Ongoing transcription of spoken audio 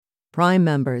Prime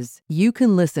members, you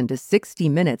can listen to 60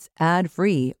 Minutes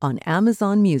ad-free on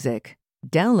Amazon Music.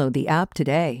 Download the app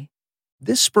today.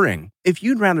 This spring, if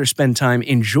you'd rather spend time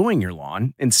enjoying your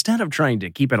lawn instead of trying to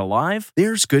keep it alive,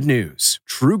 there's good news.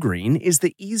 TruGreen is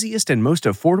the easiest and most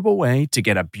affordable way to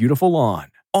get a beautiful lawn.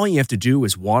 All you have to do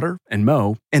is water and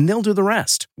mow, and they'll do the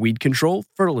rest. Weed control,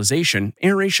 fertilization,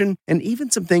 aeration, and even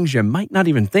some things you might not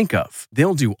even think of.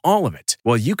 They'll do all of it,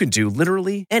 while you can do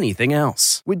literally anything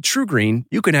else. With TruGreen,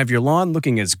 you can have your lawn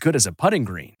looking as good as a putting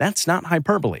green. That's not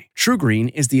hyperbole.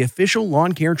 TruGreen is the official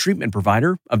lawn care treatment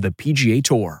provider of the PGA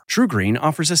Tour. TruGreen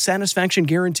offers a satisfaction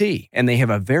guarantee, and they have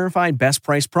a verified best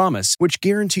price promise, which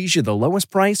guarantees you the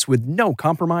lowest price with no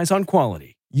compromise on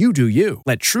quality. You do you.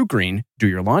 Let TruGreen do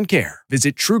your lawn care.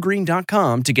 Visit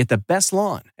TruGreen.com to get the best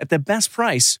lawn at the best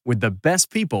price with the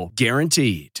best people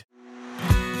guaranteed.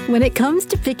 When it comes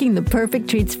to picking the perfect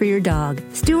treats for your dog,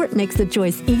 Stewart makes the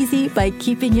choice easy by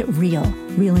keeping it real.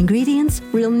 Real ingredients,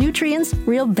 real nutrients,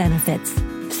 real benefits.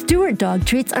 Stewart dog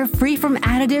treats are free from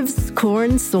additives,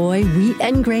 corn, soy, wheat,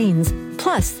 and grains.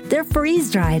 Plus, they're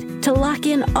freeze-dried to lock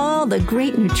in all the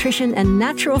great nutrition and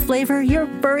natural flavor your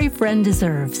furry friend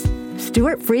deserves.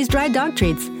 Stewart freeze-dried dog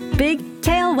treats. Big,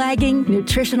 tail-wagging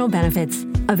nutritional benefits.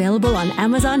 Available on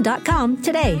Amazon.com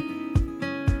today.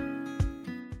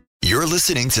 You're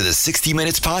listening to the 60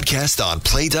 Minutes podcast on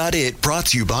Play.it, brought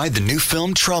to you by the new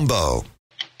film Trumbo.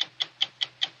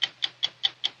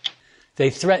 They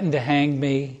threatened to hang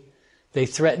me. They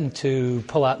threatened to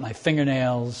pull out my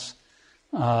fingernails.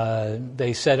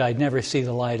 They said I'd never see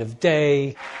the light of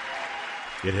day.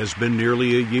 It has been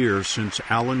nearly a year since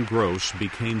Alan Gross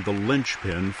became the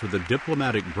linchpin for the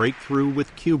diplomatic breakthrough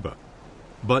with Cuba.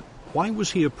 But why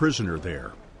was he a prisoner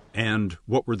there? And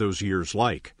what were those years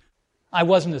like? I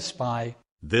wasn't a spy.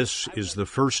 This is the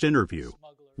first interview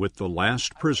with the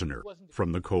last prisoner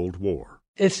from the Cold War.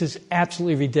 This is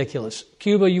absolutely ridiculous.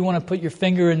 Cuba, you want to put your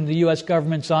finger in the U.S.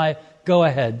 government's eye? Go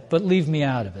ahead, but leave me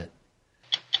out of it.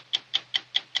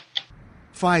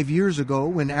 5 years ago,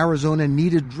 when Arizona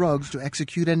needed drugs to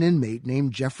execute an inmate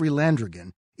named Jeffrey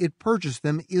Landrigan, it purchased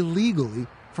them illegally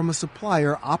from a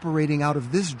supplier operating out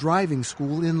of this driving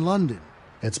school in London.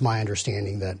 It's my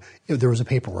understanding that there was a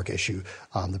paperwork issue.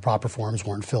 The proper forms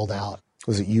weren't filled out.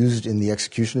 Was it used in the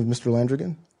execution of Mr.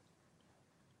 Landrigan?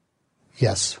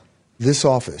 Yes. This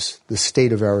office, the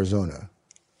state of Arizona,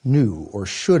 knew or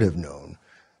should have known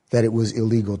that it was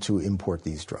illegal to import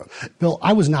these drugs. Bill,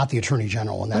 I was not the Attorney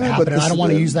General when that happened, and I don't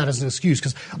want to use that as an excuse,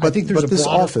 because I think there's this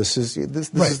office is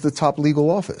is the top legal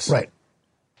office. Right.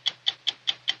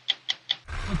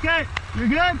 Okay, you're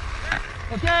good?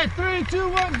 Okay, 3, 2,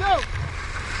 1, go!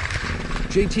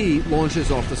 JT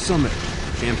launches off the summit.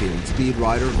 Champion speed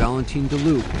rider Valentin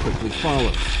Duluth quickly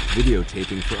follows,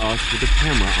 videotaping for us with a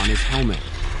camera on his helmet.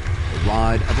 The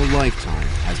ride of a lifetime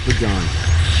has begun.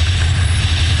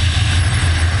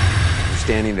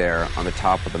 Standing there on the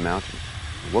top of the mountain,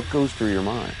 what goes through your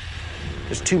mind?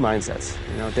 There's two mindsets.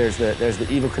 You know, there's the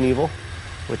Evel Knievel,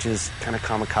 which is kind of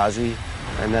kamikaze,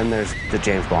 and then there's the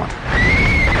James Bond.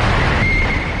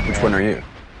 Which one are you?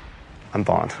 I'm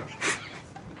Bond.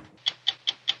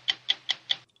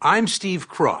 I'm Steve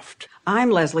Croft.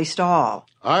 I'm Leslie Stahl.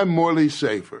 I'm Morley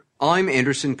Safer. I'm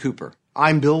Anderson Cooper.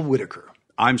 I'm Bill Whitaker.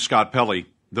 I'm Scott Pelley.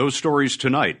 Those stories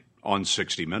tonight on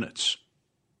 60 Minutes.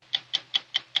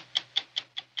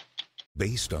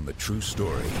 Based on the true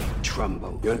story.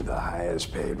 Trumbo, you're the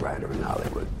highest paid writer in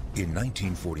Hollywood. In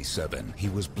 1947, he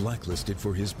was blacklisted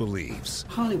for his beliefs.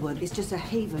 Hollywood is just a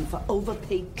haven for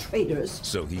overpaid traitors.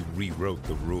 So he rewrote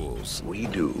the rules. We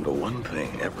do the one thing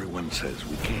everyone says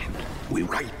we can't. We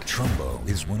write. Trumbo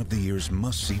is one of the year's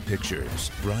must-see pictures.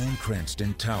 Bryan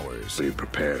Cranston towers. Are you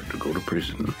prepared to go to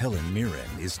prison? Helen Mirren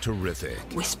is terrific.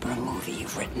 Whisper a movie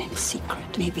you've written in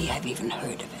secret. Maybe I've even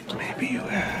heard of it. Maybe you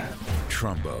have.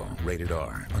 Trumbo, rated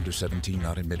R, under 17,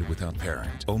 not admitted without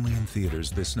parent. Only in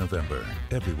theaters this November.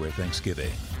 Everywhere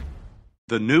Thanksgiving.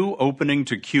 The new opening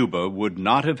to Cuba would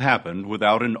not have happened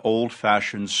without an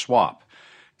old-fashioned swap.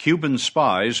 Cuban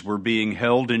spies were being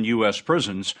held in U.S.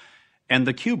 prisons, and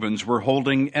the Cubans were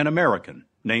holding an American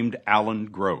named Alan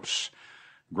Gross.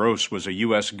 Gross was a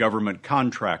U.S. government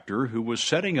contractor who was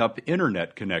setting up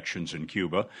internet connections in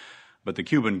Cuba, but the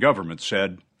Cuban government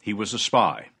said he was a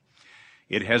spy.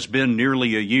 It has been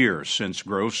nearly a year since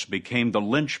Gross became the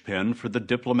linchpin for the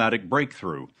diplomatic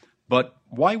breakthrough. But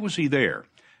why was he there?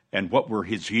 And what were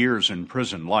his years in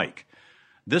prison like?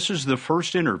 This is the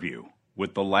first interview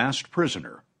with the last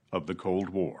prisoner of the Cold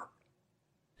War.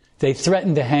 They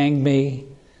threatened to hang me.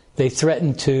 They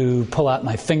threatened to pull out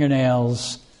my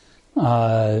fingernails.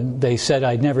 They said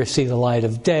I'd never see the light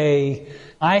of day.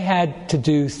 I had to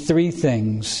do 3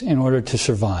 things in order to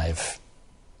survive.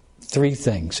 3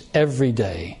 things every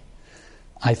day.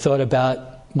 I thought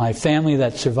about my family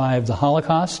that survived the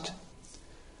Holocaust.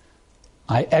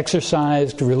 I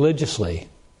exercised religiously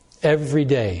every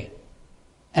day.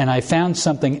 And I found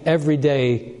something every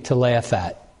day to laugh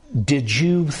at. Did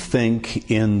you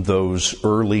think in those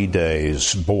early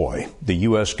days, boy, the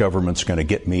U.S. government's going to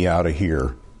get me out of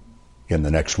here in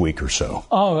the next week or so?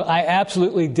 Oh, I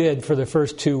absolutely did for the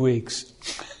first 2 weeks.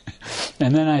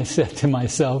 And then I said to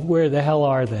myself, where the hell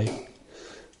are they?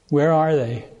 Where are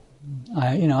they?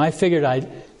 I figured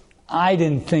I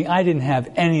didn't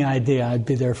have any idea I'd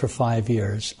be there for 5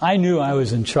 years. I knew I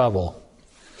was in trouble.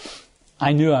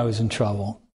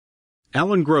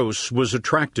 Alan Gross was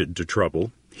attracted to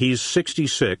trouble. He's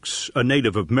 66, a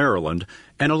native of Maryland,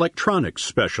 an electronics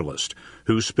specialist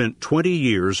who spent 20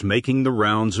 years making the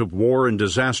rounds of war and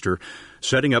disaster,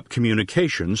 setting up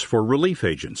communications for relief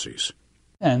agencies.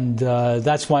 And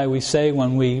that's why we say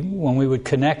when we would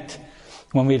connect,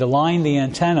 when we'd align the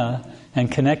antenna and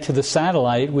connect to the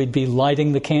satellite, we'd be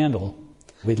lighting the candle.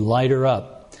 We'd light her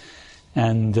up.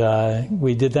 And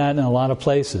we did that in a lot of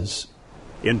places.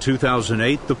 In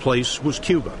 2008, the place was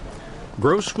Cuba.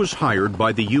 Gross was hired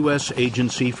by the U.S.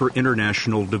 Agency for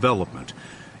International Development.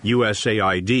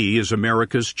 USAID is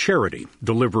America's charity,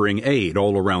 delivering aid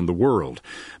all around the world.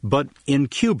 But in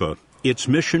Cuba, its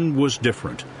mission was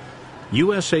different.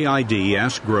 USAID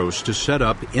asked Gross to set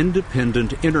up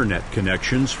independent internet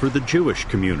connections for the Jewish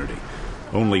community.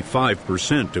 Only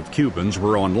 5% of Cubans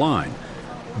were online.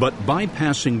 But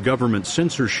bypassing government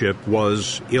censorship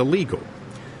was illegal.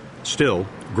 Still,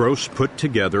 Gross put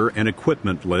together an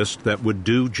equipment list that would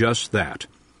do just that.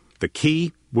 The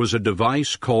key was a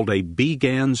device called a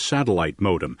BGAN satellite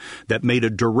modem that made a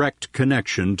direct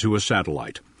connection to a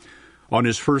satellite. On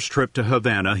his first trip to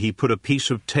Havana, he put a piece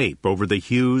of tape over the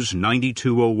Hughes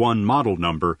 9201 model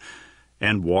number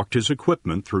and walked his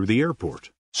equipment through the airport.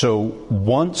 So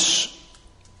once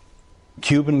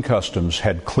Cuban Customs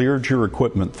had cleared your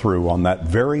equipment through on that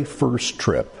very first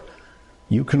trip,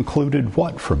 you concluded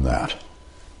what from that?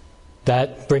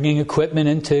 That bringing equipment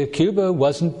into Cuba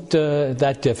wasn't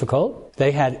that difficult.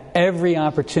 They had every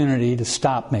opportunity to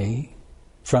stop me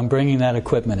from bringing that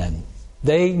equipment in.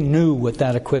 They knew what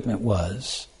that equipment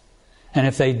was. And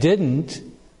if they didn't,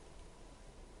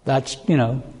 that's,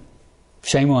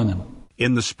 shame on them.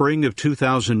 In the spring of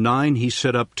 2009, he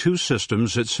set up 2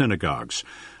 systems at synagogues.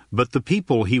 But the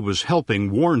people he was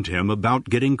helping warned him about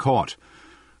getting caught.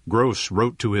 Gross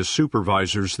wrote to his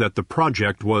supervisors that the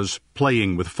project was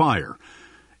playing with fire.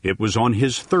 It was on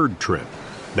his 3rd trip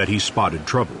that he spotted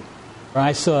trouble.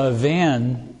 I saw a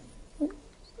van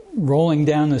rolling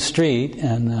down the street,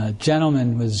 and a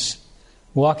gentleman was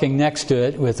walking next to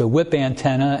it with a whip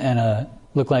antenna and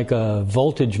looked like a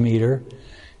voltage meter,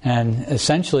 and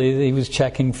essentially he was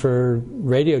checking for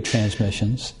radio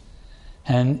transmissions,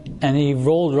 and he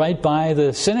rolled right by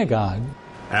the synagogue.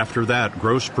 After that,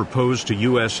 Gross proposed to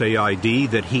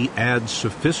USAID that he add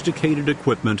sophisticated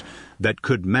equipment that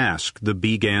could mask the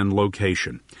BGAN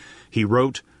location. He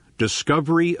wrote,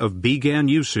 "Discovery of BGAN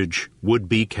usage would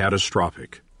be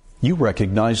catastrophic." You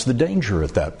recognized the danger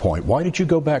at that point. Why did you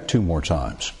go back 2 more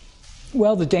times?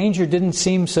 Well, the danger didn't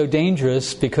seem so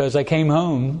dangerous because I came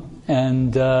home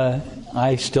and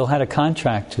I still had a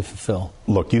contract to fulfill.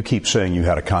 Look, you keep saying you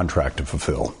had a contract to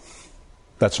fulfill.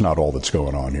 That's not all that's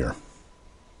going on here.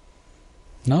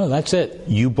 No, that's it.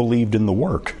 You believed in the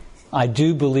work. I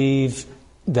do believe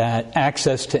that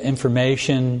access to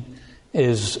information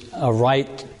is a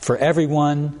right for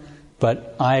everyone,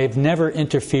 but I've never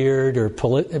interfered or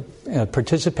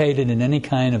participated in any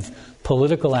kind of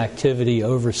political activity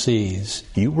overseas.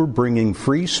 You were bringing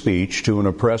free speech to an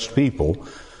oppressed people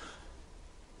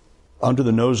under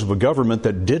the nose of a government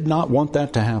that did not want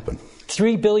that to happen.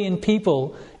 3 billion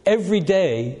people every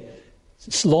day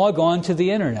log on to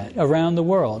the internet around the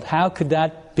world. How could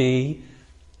that be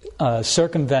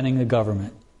circumventing the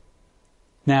government?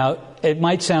 Now, it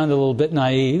might sound a little bit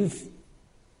naive,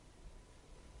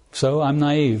 so I'm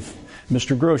naive.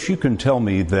 Mr. Gross, you can tell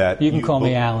me that... You can call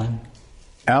me Alan.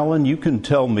 Alan, you can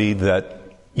tell me that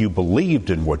you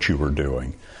believed in what you were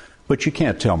doing, but you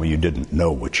can't tell me you didn't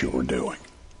know what you were doing.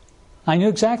 I knew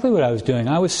exactly what I was doing.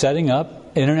 I was setting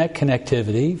up internet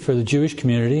connectivity for the Jewish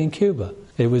community in Cuba.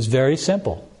 It was very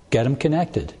simple. Get them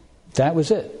connected. That was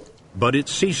it. But it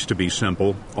ceased to be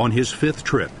simple on his 5th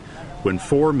trip, when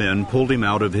 4 men pulled him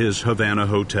out of his Havana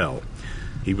hotel.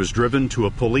 He was driven to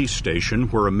a police station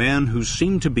where a man who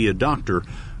seemed to be a doctor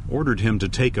ordered him to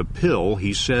take a pill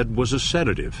he said was a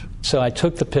sedative. So I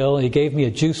took the pill. He gave me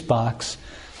a juice box.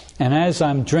 And as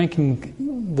I'm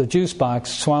drinking the juice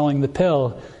box, swallowing the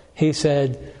pill, he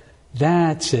said,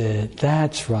 "That's it.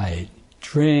 That's right.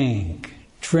 Drink,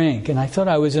 drink." And I thought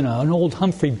I was in an old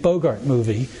Humphrey Bogart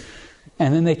movie.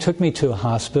 And then they took me to a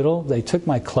hospital. They took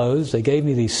my clothes. They gave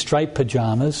me these striped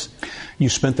pajamas. You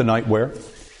spent the night where?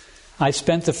 I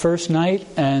spent the first night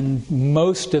and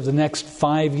most of the next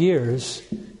 5 years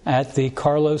at the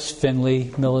Carlos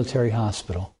Finley Military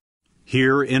Hospital.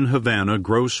 Here in Havana,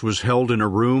 Gross was held in a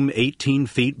room 18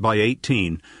 feet by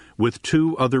 18 with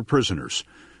 2 other prisoners.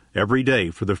 Every day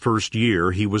for the first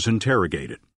year, he was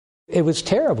interrogated. It was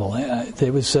terrible.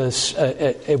 It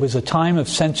was a time of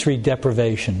sensory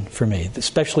deprivation for me,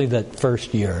 especially that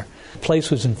first year. The place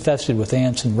was infested with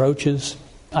ants and roaches.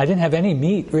 I didn't have any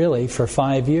meat, really, for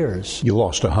 5 years. You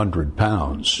lost 100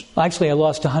 pounds. Actually, I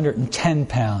lost 110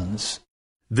 pounds.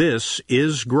 This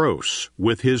is Gross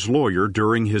with his lawyer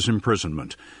during his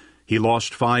imprisonment. He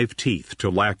lost 5 teeth to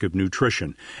lack of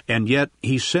nutrition, and yet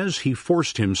he says he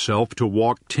forced himself to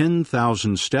walk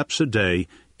 10,000 steps a day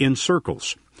in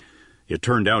circles. It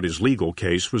turned out his legal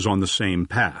case was on the same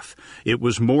path. It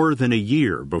was more than a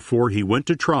year before he went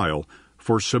to trial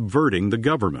for subverting the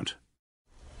government.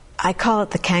 I call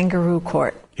it the kangaroo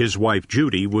court. His wife,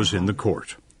 Judy, was in the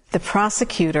court. The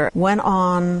prosecutor went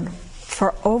on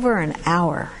for over an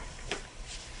hour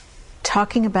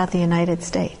talking about the United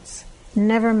States.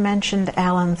 Never mentioned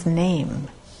Alan's name.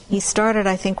 He started,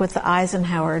 I think, with the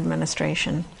Eisenhower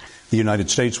administration. The United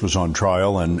States was on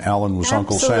trial and Alan was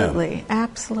Uncle Sam. Absolutely,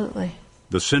 absolutely.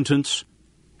 The sentence,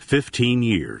 15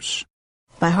 years.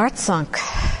 My heart sunk.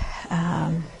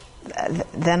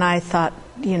 Then I thought,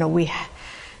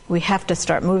 we have to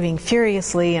start moving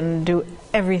furiously and do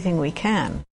everything we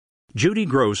can. Judy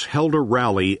Gross held a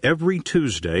rally every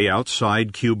Tuesday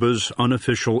outside Cuba's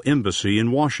unofficial embassy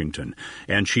in Washington,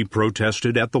 and she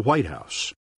protested at the White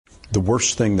House. The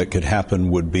worst thing that could happen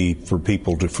would be for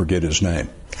people to forget his name.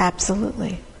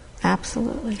 Absolutely.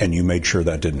 Absolutely. And you made sure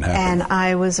that didn't happen. And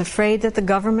I was afraid that the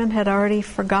government had already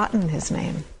forgotten his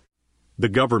name. The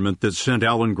government that sent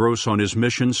Alan Gross on his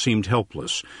mission seemed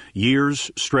helpless. Years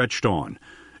stretched on.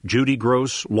 Judy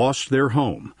Gross lost their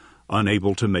home,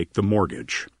 unable to make the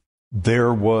mortgage.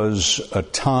 There was a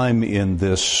time in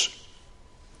this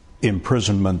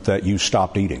imprisonment that you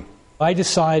stopped eating. I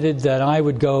decided that I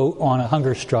would go on a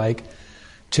hunger strike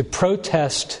to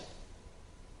protest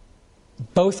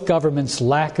both governments'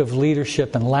 lack of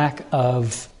leadership and lack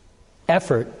of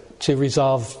effort to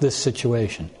resolve this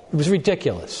situation. It was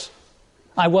ridiculous.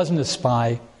 I wasn't a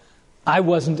spy. I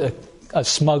wasn't a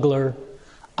smuggler.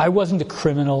 I wasn't a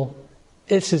criminal.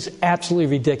 This is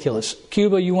absolutely ridiculous.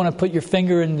 Cuba, you want to put your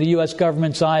finger in the U.S.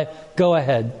 government's eye? Go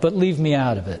ahead, but leave me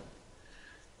out of it.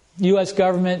 U.S.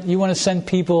 government, you want to send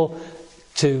people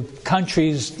to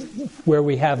countries where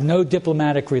we have no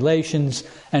diplomatic relations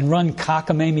and run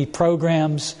cockamamie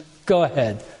programs? Go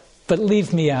ahead, but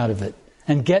leave me out of it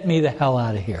and get me the hell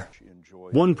out of here.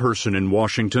 One person in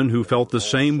Washington who felt the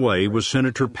same way was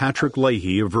Senator Patrick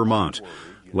Leahy of Vermont.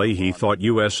 Leahy thought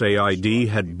USAID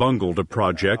had bungled a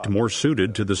project more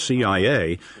suited to the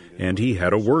CIA, and he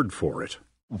had a word for it.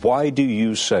 Why do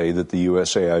you say that the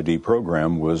USAID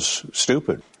program was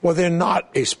stupid? Well, they're not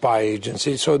a spy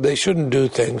agency, so they shouldn't do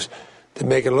things to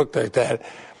make it look like that.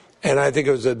 And I think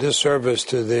it was a disservice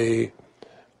to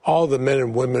all the men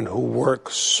and women who work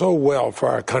so well for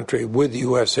our country with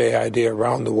USAID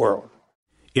around the world.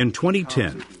 In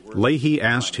 2010, Leahy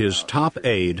asked his top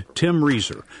aide, Tim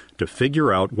Reeser, to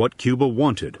figure out what Cuba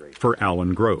wanted for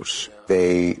Alan Gross.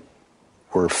 They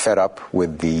were fed up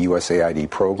with the USAID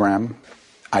program.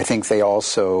 I think they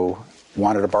also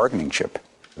wanted a bargaining chip.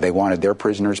 They wanted their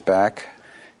prisoners back,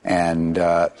 and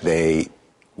they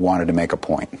wanted to make a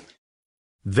point.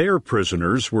 Their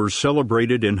prisoners were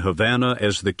celebrated in Havana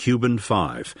as the Cuban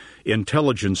Five,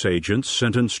 intelligence agents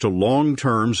sentenced to long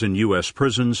terms in U.S.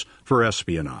 prisons for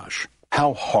espionage.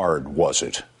 How hard was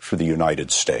it for the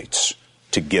United States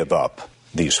to give up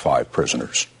these 5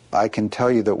 prisoners? I can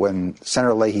tell you that when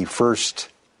Senator Leahy first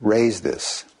raised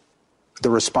this,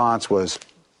 the response was,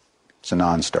 it's a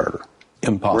non-starter.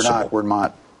 Impossible. We're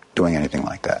not doing anything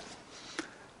like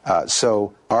that.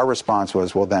 So our response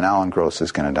was, well, then Alan Gross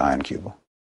is going to die in Cuba.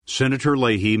 Senator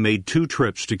Leahy made 2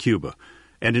 trips to Cuba,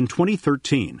 and in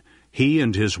 2013, he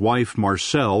and his wife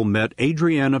Marcel met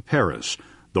Adriana Perez,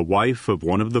 the wife of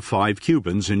one of the 5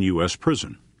 Cubans in U.S.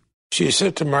 prison. She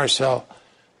said to Marcel,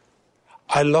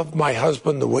 I love my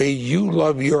husband the way you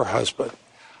love your husband.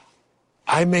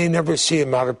 I may never see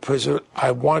him out of prison.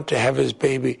 I want to have his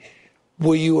baby.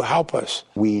 Will you help us?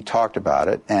 We talked about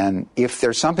it, and if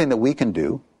there's something that we can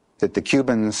do that the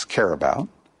Cubans care about,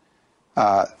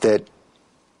 that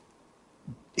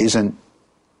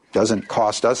doesn't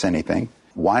cost us anything,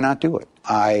 why not do it?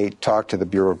 I talked to the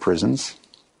Bureau of Prisons.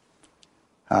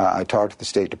 I talked to the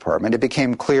State Department. It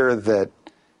became clear that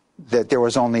there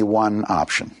was only one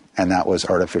option, and that was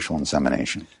artificial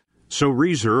insemination. So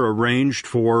Reeser arranged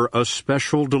for a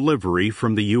special delivery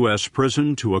from the U.S.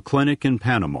 prison to a clinic in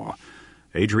Panama.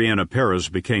 Adriana Perez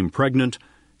became pregnant,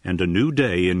 and a new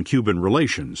day in Cuban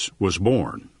relations was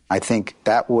born. I think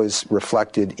that was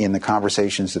reflected in the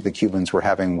conversations that the Cubans were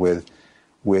having with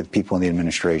people in the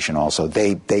administration also.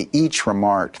 They each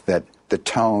remarked that the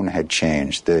tone had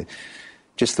changed.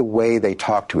 Just the way they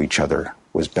talked to each other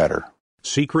was better.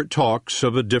 Secret talks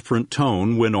of a different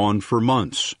tone went on for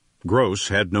months. Gross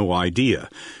had no idea.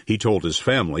 He told his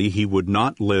family he would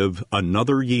not live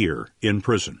another year in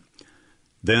prison.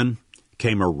 Then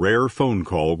came a rare phone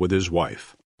call with his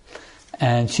wife.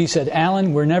 And she said,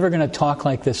 Alan, we're never going to talk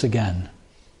like this again.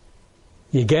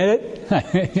 You get it?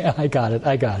 I got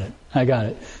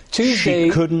it. Tuesday. She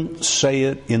couldn't say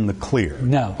it in the clear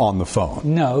on the phone.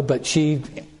 No, but she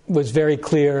was very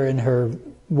clear in her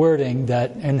wording,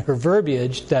 that in her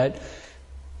verbiage, that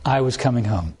I was coming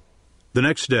home. The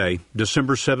next day,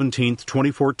 December 17th,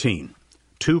 2014,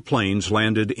 2 planes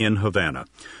landed in Havana,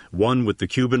 one with the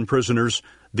Cuban prisoners,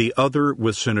 the other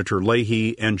with Senator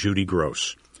Leahy and Judy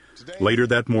Gross. Later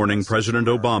that morning, President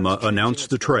Obama announced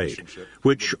the trade,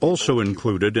 which also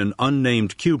included an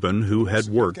unnamed Cuban who had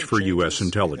worked for U.S.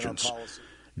 intelligence.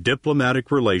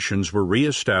 Diplomatic relations were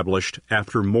reestablished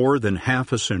after more than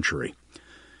half a century.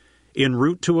 En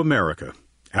route to America,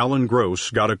 Alan Gross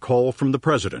got a call from the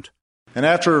president. And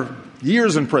after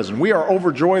years in prison, we are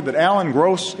overjoyed that Alan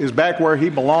Gross is back where he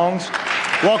belongs.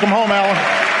 Welcome home,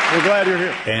 Alan. We're glad you're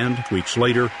here. And weeks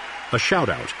later, a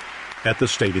shout-out at the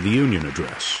State of the Union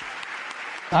address.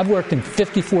 I've worked in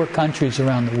 54 countries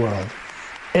around the world.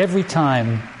 Every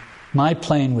time my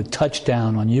plane would touch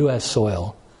down on U.S.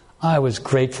 soil, I was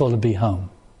grateful to be home.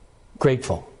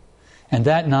 Grateful. And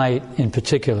that night in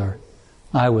particular,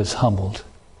 I was humbled.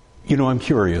 You know, I'm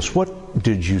curious, what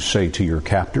did you say to your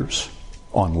captors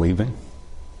on leaving?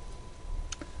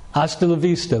 Hasta la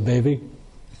vista, baby.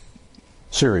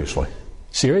 Seriously?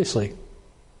 Seriously.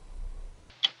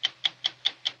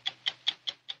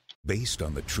 Based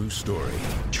on the true story.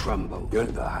 Trumbo, you're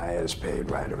the highest paid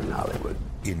writer in Hollywood.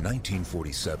 In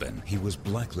 1947, he was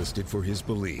blacklisted for his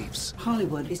beliefs.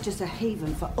 Hollywood is just a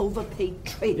haven for overpaid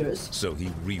traitors. So he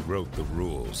rewrote the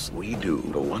rules. We do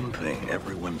the one thing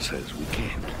everyone says we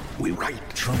can't. We write.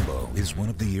 Trumbo is one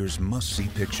of the year's must-see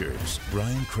pictures.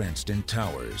 Bryan Cranston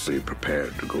towers. Be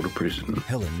prepared to go to prison.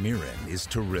 Helen Mirren is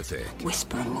terrific.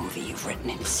 Whisper a movie you've written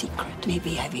in secret.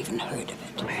 Maybe I've even heard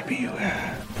of it. Maybe you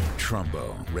have.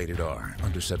 Trumbo, rated R,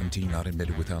 under 17, not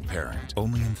admitted without parent.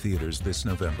 Only in theaters this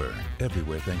November.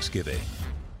 Everywhere Thanksgiving.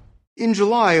 In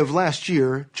July of last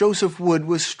year, Joseph Wood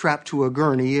was strapped to a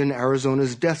gurney in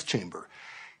Arizona's death chamber.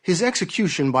 His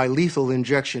execution by lethal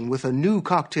injection with a new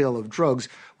cocktail of drugs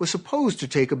was supposed to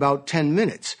take about 10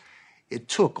 minutes. It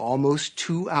took almost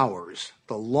 2 hours,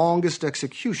 the longest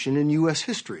execution in U.S.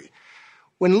 history.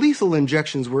 When lethal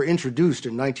injections were introduced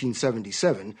in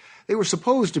 1977, they were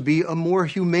supposed to be a more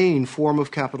humane form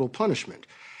of capital punishment.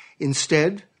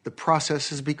 Instead, the process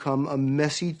has become a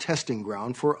messy testing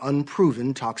ground for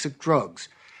unproven toxic drugs.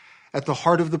 At the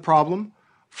heart of the problem,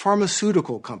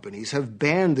 pharmaceutical companies have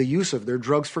banned the use of their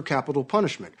drugs for capital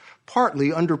punishment,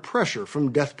 partly under pressure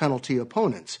from death penalty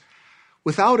opponents.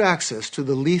 Without access to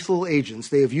the lethal agents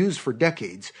they have used for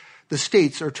decades, the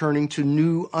states are turning to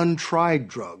new, untried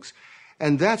drugs,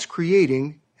 and that's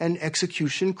creating an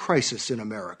execution crisis in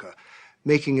America,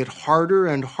 making it harder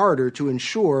and harder to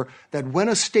ensure that when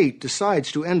a state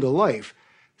decides to end a life,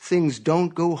 things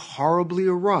don't go horribly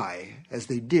awry as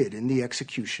they did in the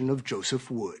execution of Joseph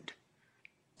Wood.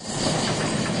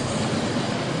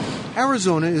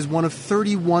 Arizona is one of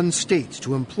 31 states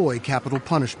to employ capital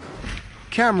punishment.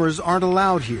 Cameras aren't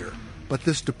allowed here, but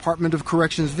this Department of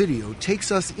Corrections video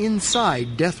takes us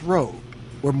inside death row,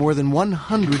 where more than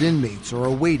 100 inmates are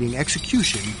awaiting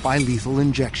execution by lethal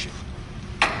injection.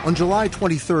 On July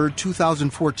 23,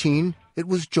 2014, it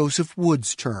was Joseph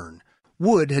Wood's turn.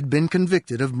 Wood had been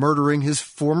convicted of murdering his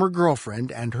former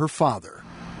girlfriend and her father.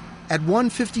 At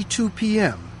 1:52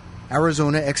 p.m.,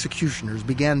 Arizona executioners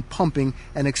began pumping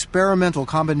an experimental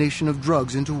combination of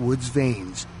drugs into Wood's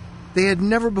veins. They had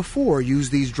never before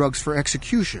used these drugs for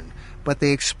execution, but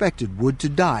they expected Wood to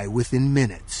die within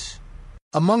minutes.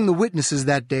 Among the witnesses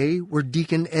that day were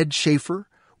Deacon Ed Schaefer,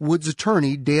 Wood's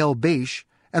attorney Dale Bache,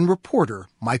 and reporter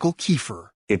Michael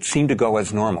Kiefer. it seemed to go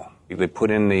as normal. They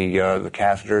put in the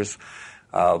catheters.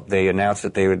 They announced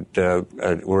that they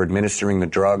were administering the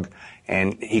drug,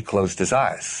 and he closed his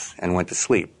eyes and went to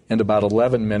sleep. And about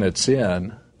 11 minutes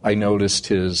in, I noticed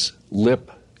his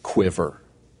lip quiver.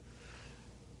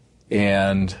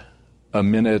 And a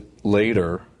minute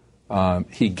later,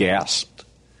 he gasped.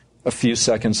 A few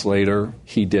seconds later,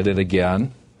 he did it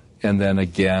again, and then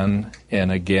again,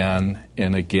 and again,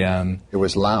 and again. It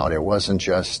was loud. It wasn't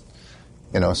just,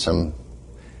 some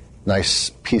nice,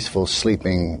 peaceful,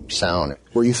 sleeping sound.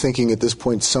 Were you thinking at this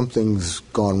point something's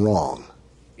gone wrong?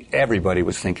 Everybody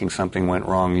was thinking something went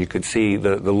wrong. You could see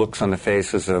the looks on the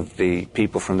faces of the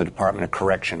people from the Department of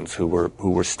Corrections who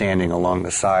were standing along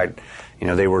the side.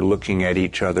 They were looking at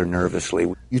each other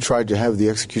nervously. You tried to have the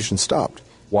execution stopped.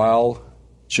 While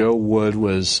Joe Wood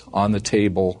was on the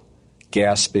table,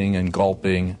 gasping and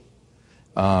gulping,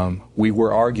 we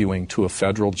were arguing to a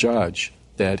federal judge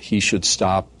that he should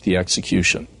stop the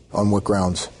execution. On what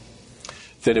grounds?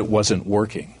 That it wasn't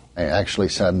working. I actually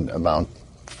said about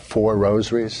 4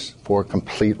 rosaries, 4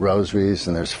 complete rosaries,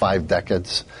 and there's 5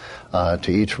 decades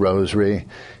to each rosary,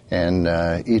 and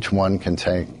each one can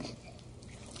take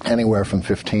anywhere from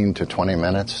 15 to 20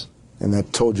 minutes. And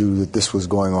that told you that this was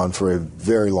going on for a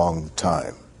very long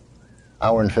time.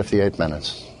 Hour and 58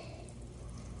 minutes.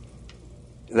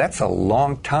 That's a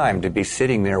long time to be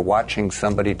sitting there watching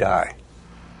somebody die.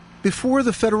 Before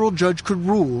the federal judge could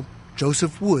rule,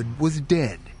 Joseph Wood was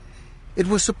dead. It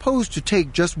was supposed to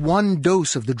take just 1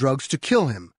 dose of the drugs to kill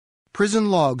him. Prison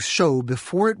logs show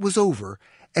before it was over,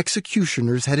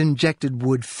 executioners had injected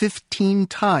Wood 15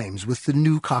 times with the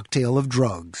new cocktail of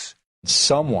drugs.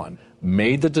 Someone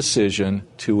made the decision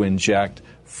to inject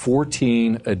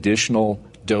 14 additional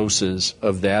doses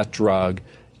of that drug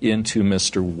into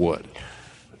Mr. Wood.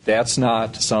 That's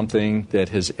not something that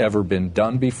has ever been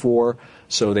done before,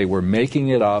 so they were making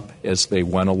it up as they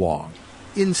went along.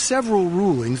 In several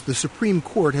rulings, the Supreme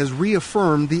Court has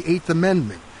reaffirmed the Eighth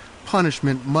Amendment.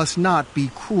 Punishment must not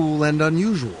be cruel and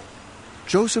unusual.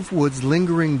 Joseph Wood's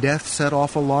lingering death set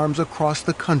off alarms across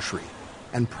the country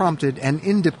and prompted an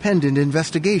independent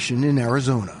investigation in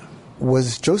Arizona.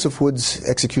 Was Joseph Wood's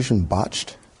execution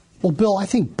botched? Well, Bill, I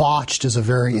think botched is a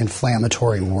very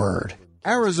inflammatory word.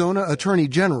 Arizona Attorney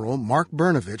General Mark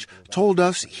Brnovich told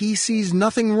us he sees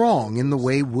nothing wrong in the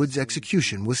way Wood's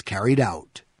execution was carried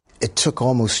out. It took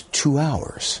almost 2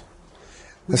 hours.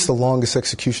 That's the longest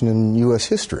execution in U.S.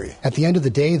 history. At the end of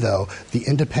the day, though, the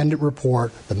independent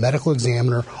report, the medical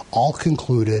examiner, all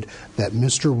concluded that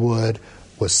Mr. Wood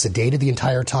was sedated the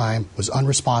entire time, was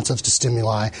unresponsive to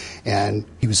stimuli, and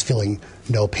he was feeling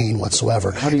no pain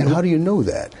whatsoever. How do you know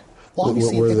that? Well,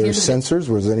 were there sensors?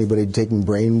 Was anybody taking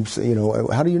brains?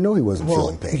 How do you know he wasn't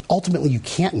feeling pain? Ultimately, you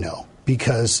can't know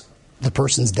because the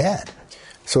person's dead.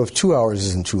 So if 2 hours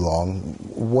isn't too long,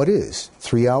 what is?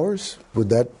 3 hours? Would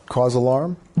that cause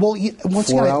alarm? Well,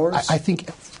 once 4 again, hours? I think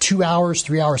 2 hours,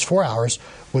 3 hours, 4 hours,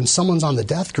 when someone's on the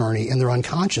death gurney and they're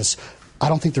unconscious, I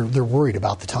don't think they're worried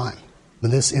about the time. In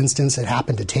this instance, it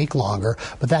happened to take longer,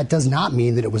 but that does not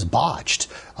mean that it was botched.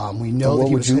 We know what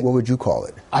would you call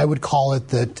it? I would call it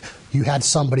that you had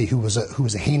somebody who was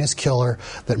a heinous killer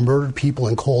that murdered people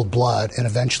in cold blood and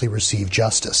eventually received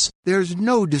justice. There's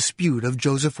no dispute of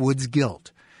Joseph Wood's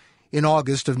guilt. In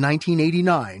August of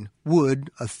 1989,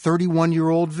 Wood, a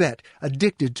 31-year-old vet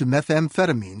addicted to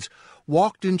methamphetamines,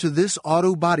 walked into this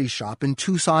auto body shop in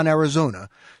Tucson, Arizona,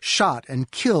 shot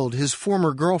and killed his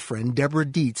former girlfriend, Deborah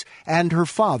Dietz, and her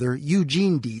father,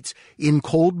 Eugene Dietz, in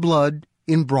cold blood,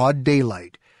 in broad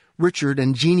daylight. Richard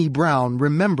and Jeannie Brown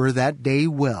remember that day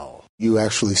well. You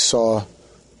actually saw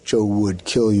Joe Wood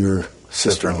kill your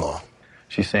sister-in-law.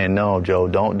 She's saying, "No, Joe,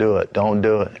 don't do it, don't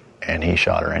do it." And he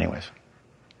shot her anyways.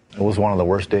 It was one of the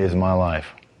worst days of my life.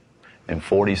 In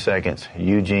 40 seconds,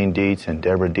 Eugene Dietz and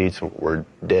Deborah Dietz were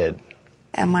dead.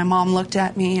 And my mom looked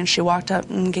at me and she walked up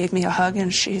and gave me a hug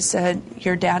and she said,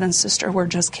 "Your dad and sister were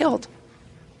just killed."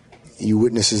 You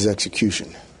witnessed his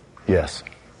execution? Yes.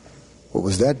 What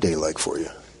was that day like for you?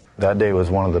 That day was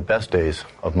one of the best days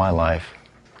of my life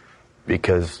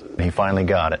because he finally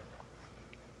got it.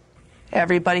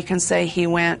 Everybody can say he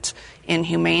went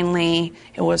inhumanely.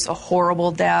 It was a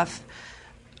horrible death.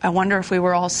 I wonder if we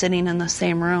were all sitting in the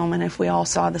same room and if we all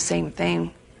saw the same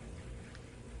thing.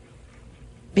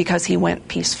 Because he went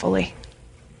peacefully.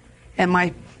 And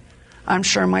I'm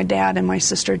sure my dad and my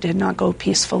sister did not go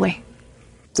peacefully.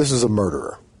 This is a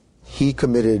murderer. He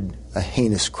committed a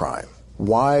heinous crime.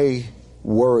 Why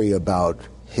worry about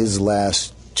his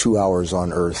last 2 hours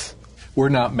on Earth? We're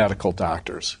not medical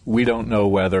doctors. We don't know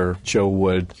whether Joe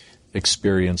Wood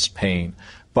experienced pain.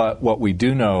 But what we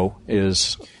do know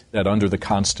is that under the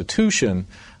Constitution,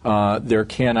 there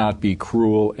cannot be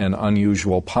cruel and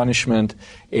unusual punishment,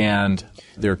 and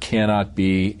there cannot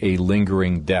be a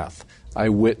lingering death. I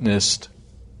witnessed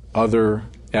other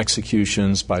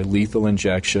executions by lethal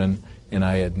injection, and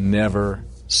I had never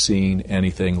seen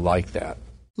anything like that.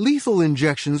 Lethal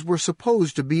injections were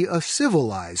supposed to be a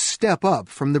civilized step up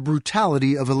from the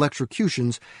brutality of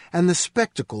electrocutions and the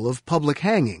spectacle of public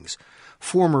hangings.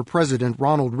 Former President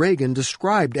Ronald Reagan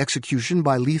described execution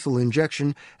by lethal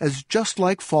injection as just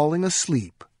like falling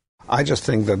asleep. I just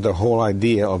think that the whole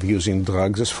idea of using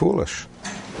drugs is foolish.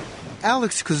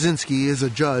 Alex Kozinski is a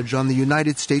judge on the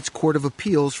United States Court of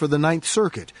Appeals for the Ninth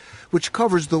Circuit, which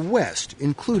covers the West,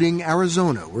 including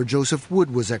Arizona, where Joseph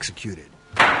Wood was executed.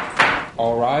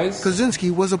 All rise.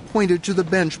 Kozinski was appointed to the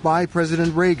bench by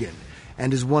President Reagan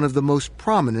and is one of the most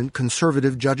prominent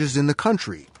conservative judges in the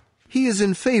country. He is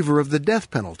in favor of the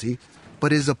death penalty,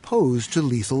 but is opposed to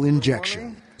lethal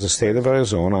injection. The state of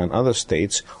Arizona and other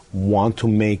states want to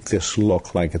make this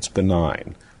look like it's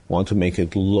benign, want to make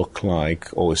it look like,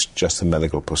 oh, it's just a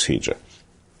medical procedure.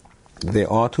 They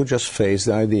ought to just face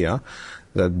the idea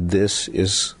that this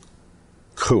is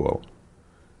cruel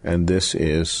and this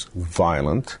is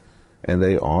violent, and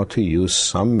they ought to use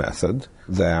some method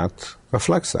that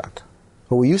reflects that.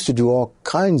 Well, we used to do all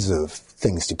kinds of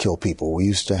things to kill people. We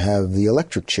used to have the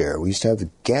electric chair. We used to have the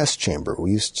gas chamber.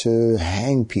 We used to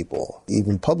hang people,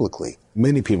 even publicly.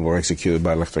 Many people were executed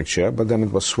by electric chair, but then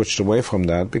it was switched away from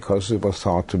that because it was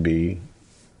thought to be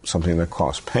something that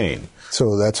caused pain.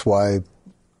 So that's why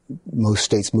most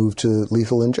states moved to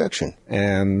lethal injection.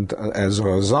 And as a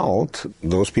result,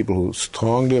 those people who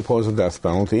strongly oppose the death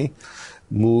penalty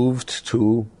moved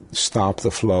to stop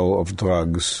the flow of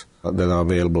drugs that are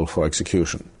available for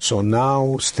execution. So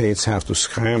now states have to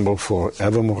scramble for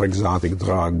ever more exotic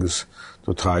drugs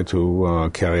to try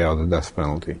to carry out the death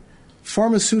penalty.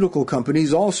 Pharmaceutical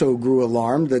companies also grew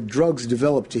alarmed that drugs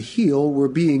developed to heal were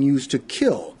being used to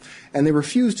kill, and they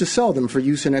refused to sell them for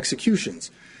use in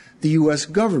executions. The U.S.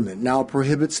 government now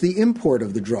prohibits the import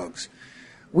of the drugs.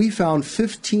 We found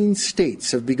 15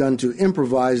 states have begun to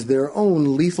improvise their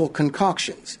own lethal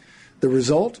concoctions. The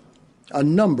result? A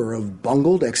number of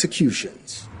bungled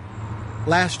executions.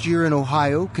 Last year in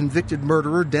Ohio, convicted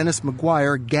murderer Dennis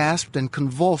McGuire gasped and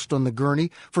convulsed on the gurney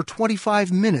for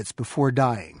 25 minutes before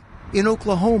dying. In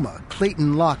Oklahoma,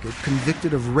 Clayton Lockett,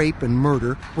 convicted of rape and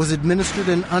murder, was administered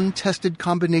an untested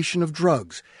combination of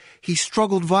drugs. He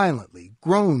struggled violently,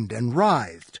 groaned, and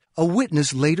writhed. A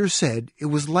witness later said it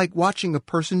was like watching a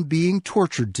person being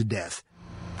tortured to death.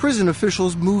 Prison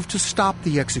officials moved to stop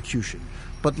the execution,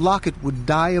 but Lockett would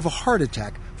die of a heart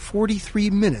attack 43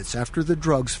 minutes after the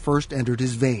drugs first entered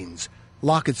his veins.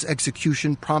 Lockett's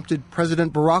execution prompted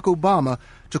President Barack Obama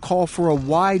to call for a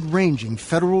wide-ranging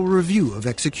federal review of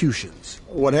executions.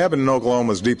 What happened in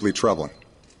Oklahoma is deeply troubling.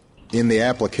 In the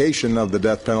application of the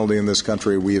death penalty in this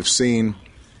country, we have seen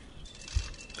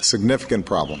significant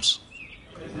problems.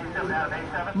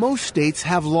 Most states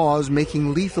have laws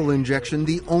making lethal injection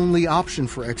the only option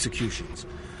for executions.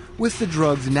 With the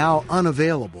drugs now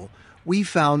unavailable, we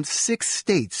found 6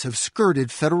 states have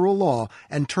skirted federal law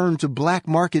and turned to black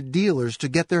market dealers to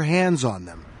get their hands on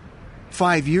them.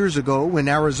 5 years ago, when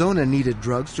Arizona needed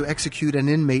drugs to execute an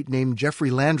inmate named Jeffrey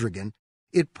Landrigan,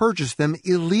 it purchased them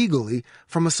illegally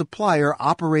from a supplier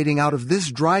operating out of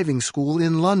this driving school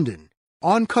in London.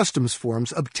 On customs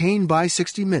forms obtained by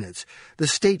 60 Minutes, the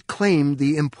state claimed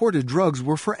the imported drugs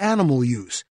were for animal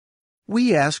use.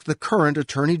 We asked the current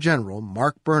Attorney General,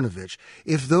 Mark Brnovich,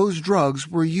 if those drugs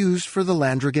were used for the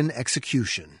Landrigan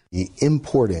execution. The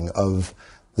importing of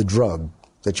the drug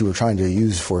that you were trying to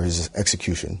use for his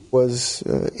execution was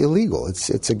illegal.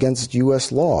 It's against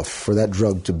U.S. law for that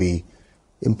drug to be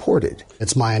imported.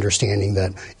 It's my understanding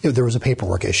that there was a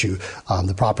paperwork issue.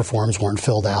 The proper forms weren't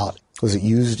filled out. Was it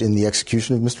used in the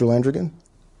execution of Mr. Landrigan?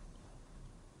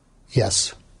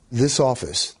 Yes. This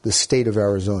office, the state of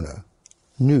Arizona,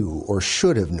 knew or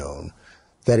should have known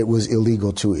that it was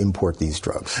illegal to import these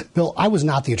drugs. Bill, I was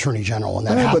not the Attorney General when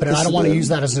that happened, and I don't want to use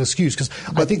that as an excuse because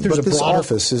I think there's a broader...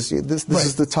 Office is this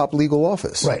is the top legal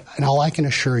office. Right, and all I can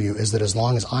assure you is that as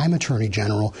long as I'm Attorney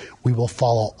General, we will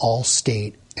follow all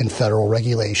state and federal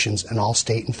regulations and all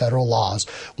state and federal laws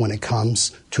when it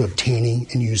comes to obtaining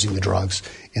and using the drugs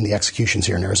in the executions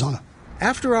here in Arizona.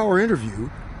 After our interview,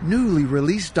 newly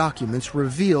released documents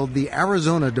revealed the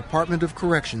Arizona Department of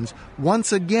Corrections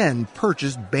once again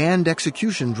purchased banned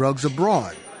execution drugs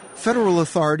abroad. Federal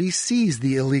authorities seized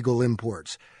the illegal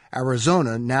imports.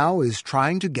 Arizona now is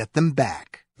trying to get them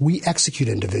back. We execute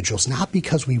individuals not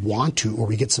because we want to or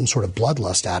we get some sort of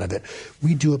bloodlust out of it.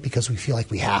 We do it because we feel like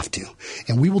we have to.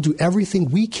 And we will do everything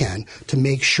we can to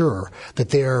make sure that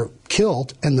they're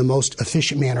killed in the most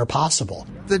efficient manner possible.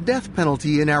 The death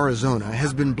penalty in Arizona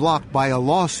has been blocked by a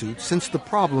lawsuit since the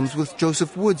problems with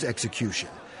Joseph Wood's execution.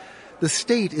 The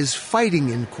state is fighting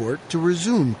in court to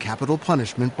resume capital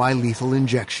punishment by lethal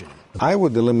injection. I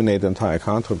would eliminate the entire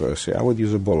controversy. I would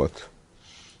use a bullet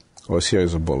or a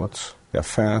series of bullets. They're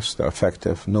fast, they're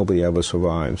effective, nobody ever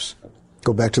survives.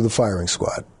 Go back to the firing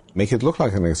squad. Make it look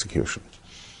like an execution.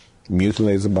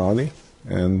 Mutilate the body,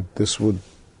 and this would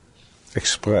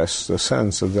express the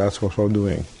sense that that's what we're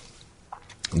doing,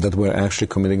 that we're actually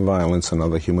committing violence on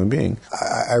another human being.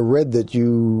 I read that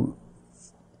you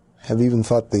have even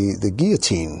thought the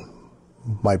guillotine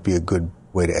might be a good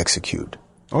way to execute.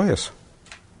 Oh, yes.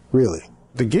 Really?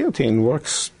 The guillotine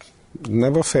works,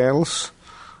 never fails.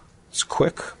 It's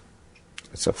quick.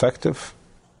 It's effective.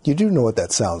 You do know what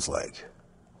that sounds like.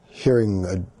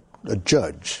 Hearing a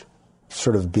judge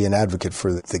sort of be an advocate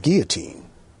for the guillotine.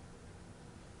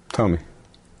 Tell me.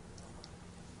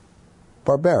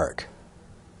 Barbaric.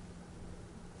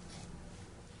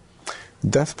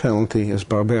 Death penalty is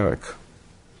barbaric.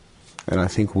 And I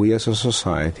think we as a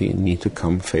society need to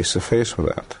come face to face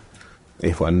with that.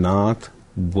 If we're not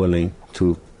willing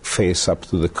to face up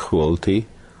to the cruelty,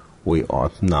 we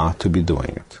ought not to be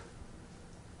doing it.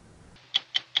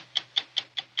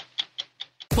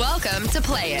 Welcome to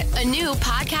Play It, a new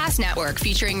podcast network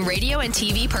featuring radio and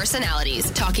TV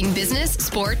personalities talking business,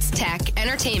 sports, tech,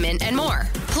 entertainment, and more.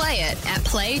 Play it at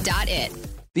play.it.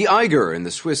 The Eiger in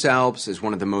the Swiss Alps is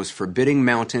one of the most forbidding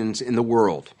mountains in the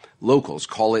world. Locals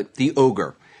call it the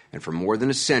Ogre. And for more than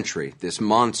a century, this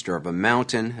monster of a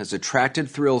mountain has attracted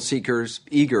thrill seekers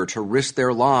eager to risk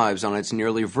their lives on its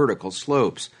nearly vertical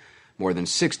slopes. More than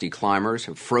 60 climbers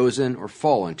have frozen or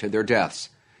fallen to their deaths.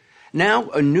 Now,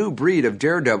 a new breed of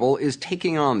daredevil is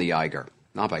taking on the Eiger,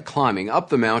 not by climbing up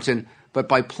the mountain, but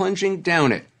by plunging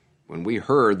down it. When we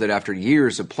heard that after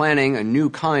years of planning, a new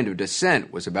kind of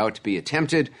descent was about to be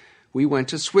attempted, we went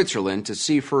to Switzerland to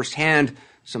see firsthand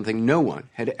something no one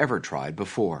had ever tried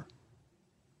before.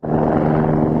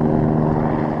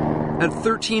 At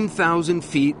 13,000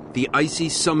 feet, the icy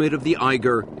summit of the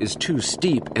Eiger is too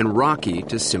steep and rocky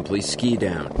to simply ski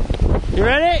down. You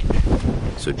ready?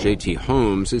 So JT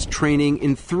Holmes is training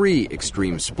in 3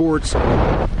 extreme sports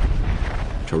to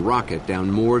rocket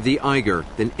down more of the Eiger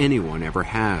than anyone ever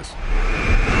has.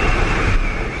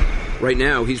 Right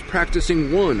now, he's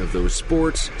practicing one of those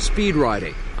sports, speed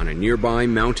riding, on a nearby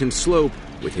mountain slope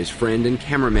with his friend and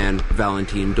cameraman,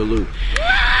 Valentin Deloup.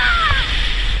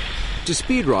 To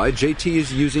speed ride, JT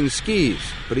is using skis,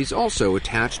 but he's also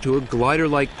attached to a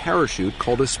glider-like parachute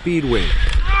called a Speedwing.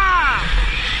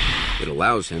 It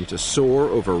allows him to soar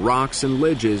over rocks and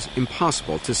ledges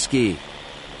impossible to ski.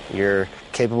 You're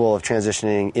capable of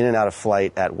transitioning in and out of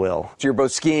flight at will. So you're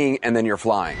both skiing and then you're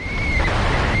flying.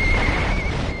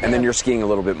 And then you're skiing a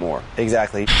little bit more.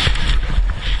 Exactly.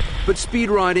 But speed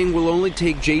riding will only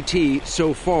take JT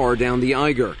so far down the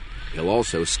Eiger. He'll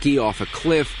also ski off a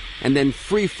cliff and then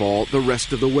free fall the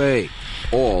rest of the way,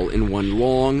 all in one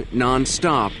long,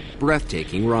 non-stop,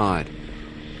 breathtaking ride.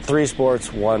 3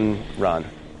 sports, 1 run.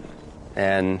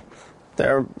 And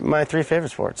they're my 3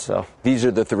 favorite sports, so. These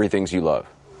are the 3 things you love?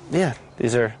 Yeah,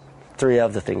 these are 3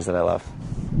 of the things that I love.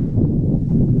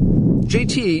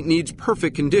 JT needs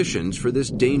perfect conditions for this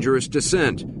dangerous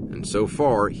descent, and so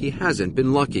far he hasn't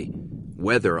been lucky.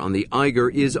 Weather on the Eiger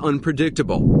is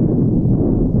unpredictable.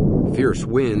 Fierce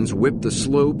winds whip the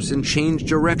slopes and change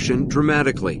direction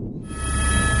dramatically.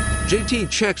 JT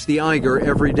checks the Eiger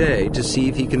every day to see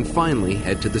if he can finally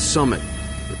head to the summit.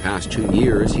 The past 2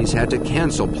 years, he's had to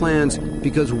cancel plans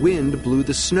because wind blew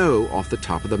the snow off the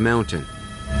top of the mountain.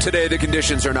 Today, the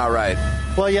conditions are not right.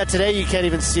 Well, yeah, today you can't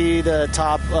even see the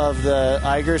top of the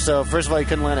Eiger, so first of all, you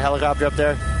couldn't land a helicopter up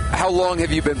there. How long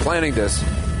have you been planning this?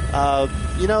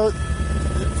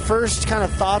 First kind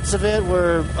of thoughts of it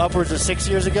were upwards of 6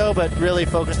 years ago, but really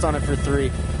focused on it for 3.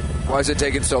 Why is it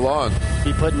taking so long?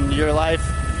 Be putting your life,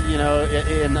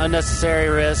 in unnecessary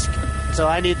risk, so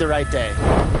I need the right day.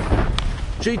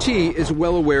 JT is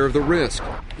well aware of the risk.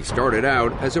 He started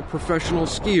out as a professional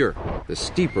skier. The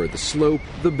steeper the slope,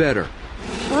 the better.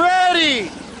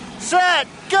 Ready, set,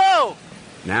 go!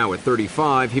 Now at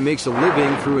 35, he makes a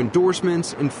living through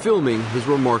endorsements and filming his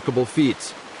remarkable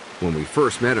feats. When we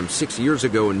first met him 6 years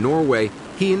ago in Norway,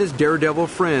 he and his daredevil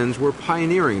friends were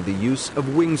pioneering the use of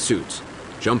wingsuits,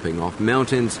 jumping off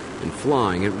mountains and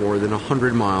flying at more than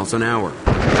 100 miles an hour.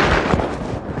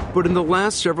 But in the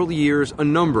last several years, a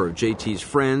number of JT's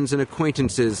friends and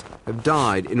acquaintances have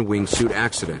died in wingsuit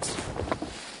accidents.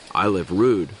 Eilif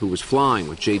Ruud, who was flying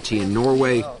with JT in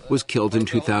Norway, was killed in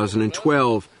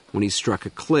 2012 when he struck a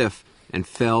cliff and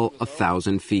fell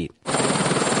 1,000 feet.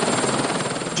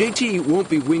 JT won't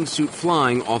be wingsuit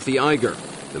flying off the Eiger.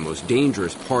 The most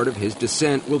dangerous part of his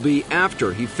descent will be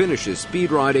after he finishes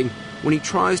speed riding, when he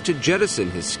tries to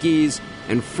jettison his skis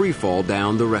and free fall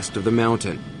down the rest of the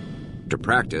mountain. To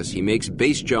practice, he makes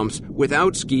base jumps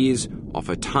without skis off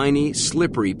a tiny,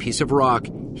 slippery piece of rock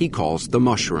he calls the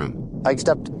mushroom. I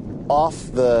stepped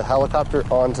off the helicopter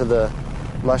onto the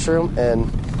mushroom,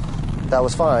 and that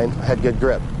was fine. I had good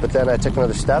grip. But then I took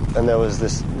another step, and there was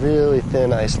this really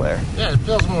thin ice layer. Yeah, it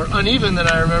feels more uneven than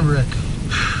I remember it.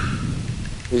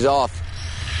 He's off.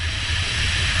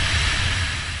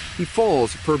 He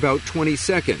falls for about 20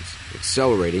 seconds,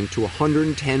 accelerating to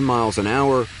 110 miles an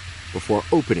hour before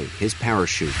opening his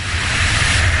parachute.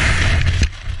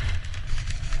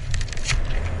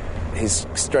 He's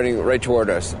starting right toward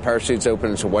us. The parachute's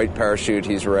open. It's a white parachute.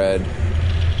 He's red.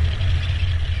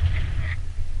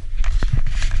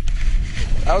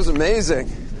 That was amazing.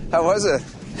 How was it?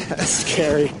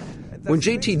 Scary. When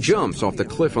JT jumps off the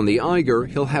cliff on the Eiger,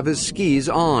 he'll have his skis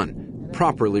on.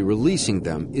 Properly releasing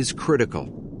them is critical.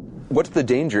 What's the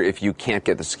danger if you can't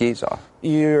get the skis off?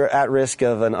 You're at risk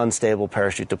of an unstable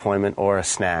parachute deployment or a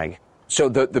snag. So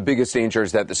the biggest danger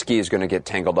is that the ski is going to get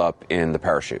tangled up in the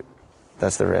parachute.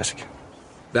 That's the risk.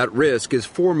 That risk is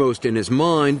foremost in his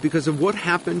mind because of what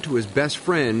happened to his best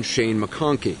friend, Shane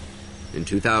McConkey. In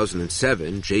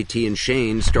 2007, JT and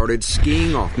Shane started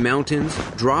skiing off mountains,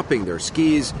 dropping their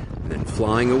skis, and then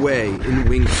flying away in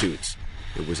wingsuits.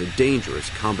 It was a dangerous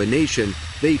combination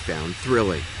they found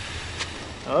thrilling.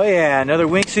 Oh yeah, another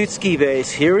wingsuit ski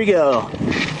base. Here we go.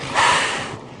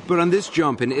 But on this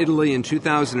jump in Italy in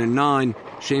 2009,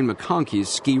 Shane McConkey's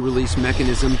ski release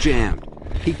mechanism jammed.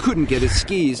 He couldn't get his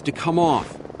skis to come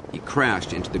off. He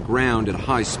crashed into the ground at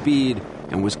high speed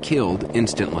and was killed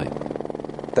instantly.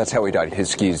 That's how he died. His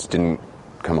skis didn't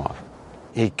come off.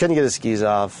 He couldn't get his skis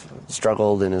off,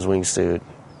 struggled in his wingsuit,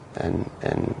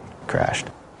 and crashed.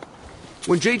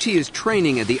 When JT is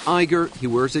training at the Eiger, he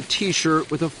wears a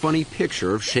T-shirt with a funny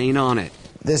picture of Shane on it.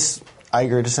 This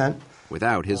Eiger descent?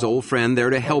 Without his old friend there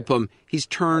to help him, he's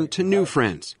turned to new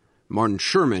friends. Martin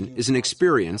Sherman is an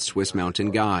experienced Swiss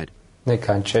mountain guide. They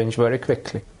can change very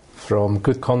quickly, from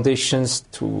good conditions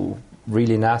to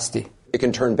really nasty. It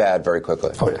can turn bad very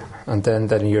quickly. Oh yeah, and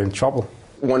then you're in trouble.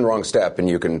 One wrong step and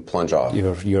you can plunge off.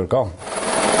 You're gone.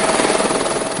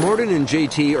 Martin and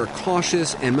JT are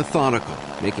cautious and methodical,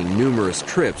 making numerous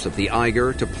trips of the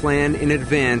Eiger to plan in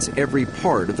advance every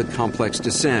part of the complex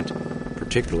descent,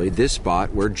 particularly this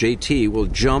spot where JT will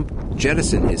jump,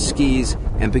 jettison his skis,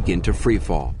 and begin to free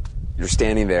fall. You're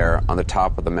standing there on the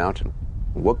top of the mountain.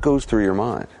 What goes through your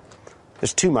mind?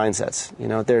 There's two mindsets. You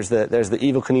know, there's the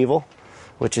Evel Knievel,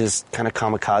 which is kind of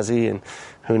kamikaze, and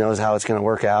who knows how it's going to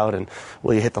work out, and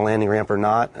will you hit the landing ramp or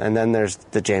not? And then there's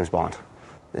the James Bond.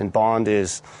 And Bond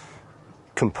is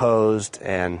composed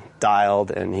and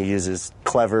dialed, and he uses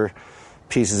clever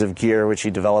pieces of gear which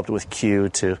he developed with Q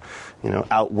to,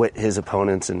 outwit his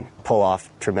opponents and pull off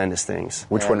tremendous things.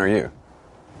 Which one are you?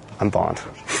 I'm Bond.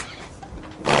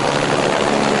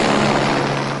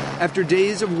 After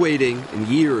days of waiting and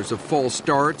years of false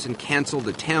starts and canceled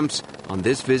attempts, on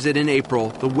this visit in April,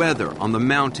 the weather on the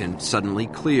mountain suddenly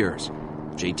clears.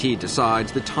 JT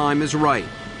decides the time is right.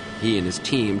 He and his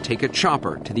team take a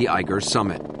chopper to the Eiger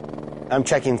summit. I'm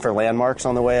checking for landmarks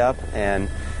on the way up and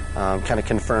kind of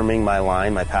confirming my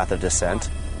line, my path of descent.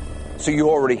 So you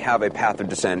already have a path of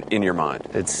descent in your mind?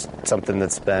 It's something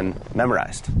that's been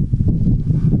memorized.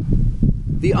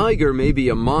 The Eiger may be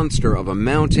a monster of a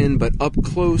mountain, but up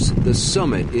close, the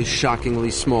summit is shockingly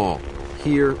small.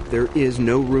 Here, there is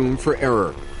no room for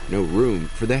error, no room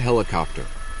for the helicopter.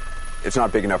 It's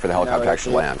not big enough for the helicopter to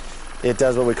actually land. It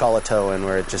does what we call a toe-in,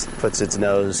 where it just puts its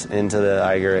nose into the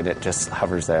Eiger and it just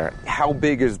hovers there. How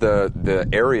big is the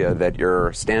area that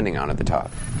you're standing on at the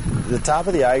top? The top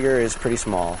of the Eiger is pretty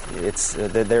small.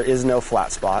 There is no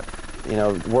flat spot.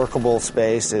 Workable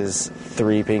space is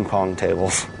 3 ping pong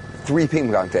tables. 3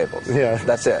 ping pong tables? Yeah.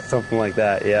 That's it? Something like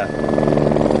that, yeah.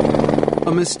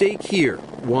 A mistake here,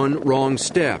 one wrong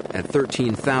step at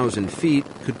 13,000 feet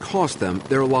could cost them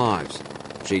their lives.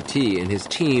 JT and his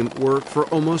team work for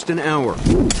almost an hour.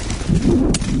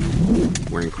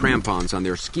 Wearing crampons on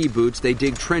their ski boots, they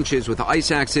dig trenches with ice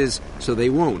axes so they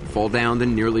won't fall down the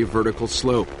nearly vertical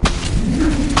slope.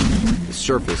 The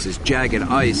surface is jagged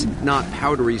ice, not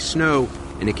powdery snow,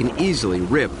 and it can easily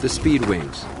rip the speed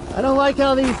wings. I don't like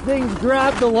how these things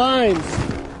grab the lines.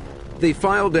 They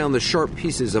file down the sharp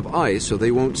pieces of ice so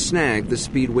they won't snag the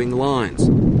Speedwing lines.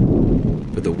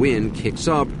 But the wind kicks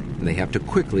up, and they have to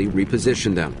quickly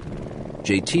reposition them.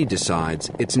 JT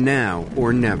decides it's now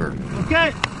or never.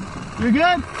 Okay, you're good?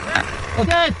 Yeah.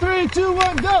 Okay, 3, 2,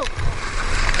 1, go!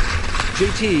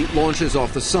 JT launches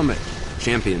off the summit.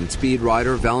 Champion speed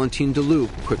rider Valentin Deloup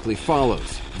quickly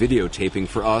follows, videotaping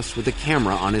for us with a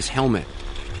camera on his helmet.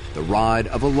 The ride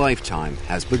of a lifetime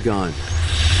has begun.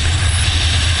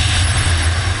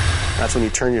 That's when you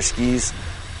turn your skis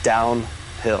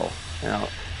downhill.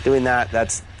 Doing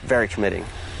that's very committing,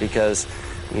 because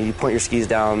you point your skis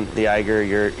down the Eiger,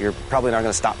 you're probably not going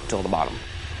to stop till the bottom.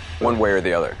 One way or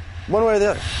the other. One way or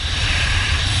the other.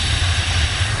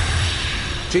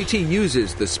 JT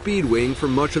uses the Speedwing for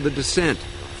much of the descent,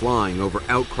 flying over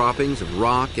outcroppings of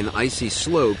rock and icy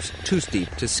slopes too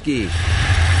steep to ski.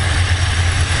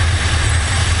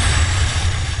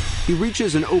 He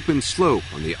reaches an open slope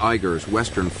on the Eiger's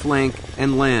western flank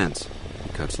and lands. He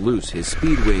cuts loose his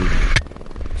Speedwing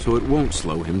so it won't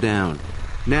slow him down.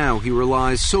 Now he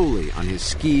relies solely on his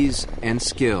skis and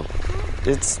skill.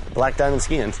 It's Black Diamond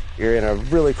skiing. You're in a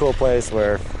really cool place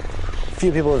where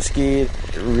few people have skied.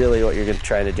 Really what you're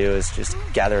trying to do is just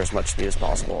gather as much speed as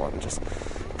possible and just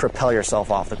propel yourself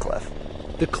off the cliff.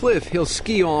 The cliff he'll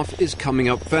ski off is coming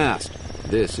up fast.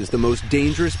 This is the most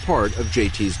dangerous part of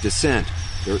JT's descent.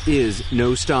 There is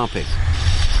no stopping.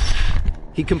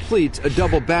 He completes a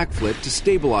double backflip to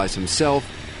stabilize himself,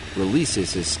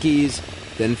 releases his skis,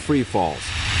 then free falls.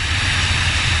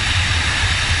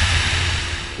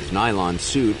 His nylon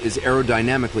suit is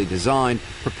aerodynamically designed,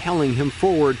 propelling him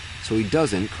forward so he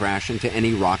doesn't crash into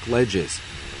any rock ledges.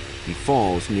 He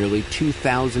falls nearly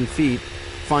 2,000 feet,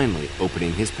 finally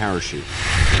opening his parachute.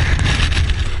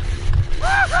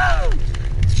 Woohoo!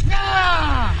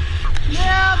 Yeah!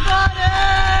 Yeah, buddy!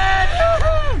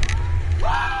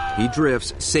 He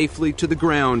drifts safely to the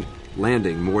ground,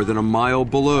 landing more than a mile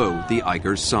below the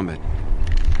Eiger's summit.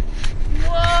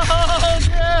 Whoa,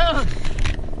 dude!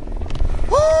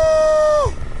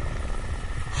 Woo!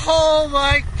 Oh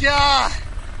my God!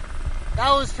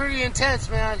 That was pretty intense,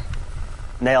 man.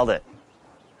 Nailed it.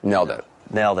 Nailed it.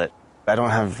 Nailed it. I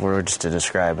don't have words to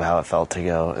describe how it felt to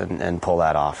go and pull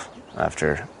that off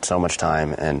after so much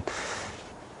time. And,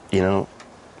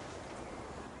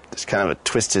 it's kind of a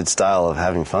twisted style of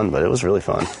having fun, but it was really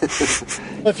fun.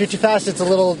 If you're too fast, it's a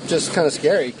little just kind of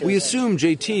scary. We assumed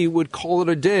JT would call it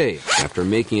a day after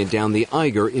making it down the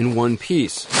Eiger in one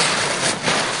piece.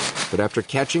 But after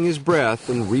catching his breath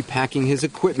and repacking his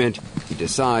equipment, he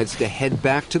decides to head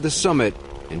back to the summit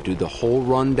and do the whole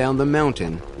run down the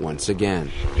mountain once again.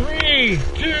 3,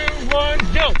 2, 1,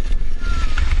 go!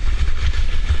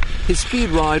 His speed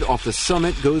ride off the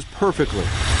summit goes perfectly.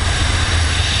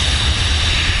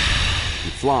 He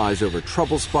flies over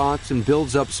trouble spots and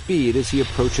builds up speed as he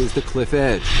approaches the cliff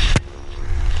edge.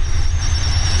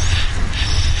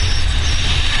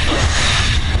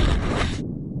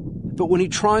 But when he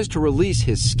tries to release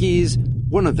his skis,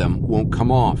 one of them won't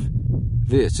come off.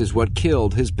 This is what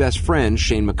killed his best friend,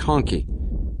 Shane McConkey.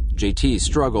 JT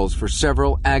struggles for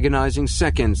several agonizing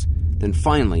seconds, then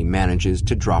finally manages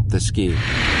to drop the ski.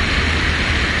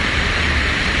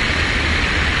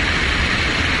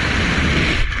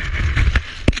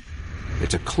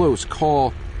 It's a close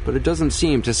call, but it doesn't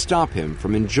seem to stop him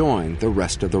from enjoying the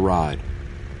rest of the ride.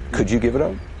 Could you give it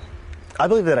up? I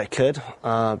believe that I could,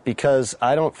 because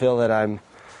I don't feel that I'm,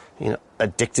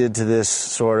 addicted to this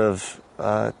sort of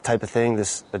type of thing,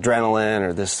 this adrenaline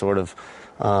or this sort of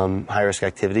high-risk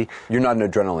activity. You're not an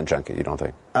adrenaline junkie, you don't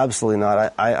think? Absolutely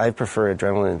not. I prefer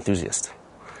adrenaline enthusiast.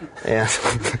 And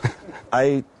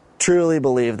I truly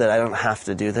believe that I don't have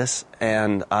to do this,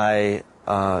 and I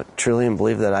truly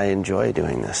believe that I enjoy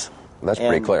doing this. That's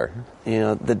pretty clear.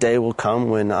 The day will come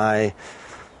when I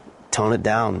tone it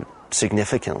down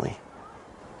significantly.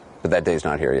 But that day's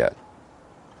not here yet.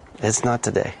 It's not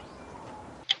today.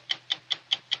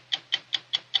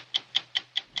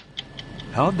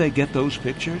 How'd they get those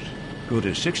pictures? Go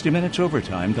to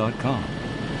 60minutesovertime.com.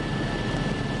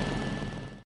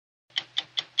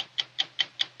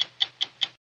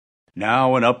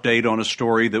 Now an update on a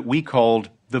story that we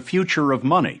called The Future of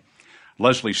Money.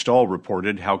 Leslie Stahl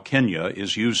reported how Kenya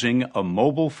is using a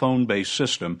mobile phone-based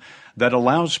system that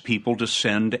allows people to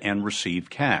send and receive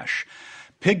cash.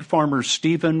 Pig farmer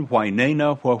Stephen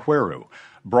Wainaina Waweru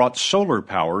brought solar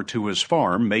power to his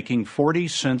farm, making 40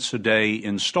 cents a day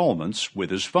installments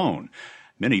with his phone.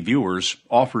 Many viewers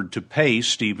offered to pay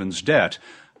Stephen's debt,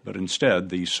 but instead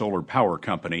the solar power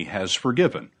company has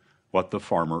forgiven what the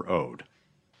farmer owed.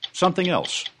 Something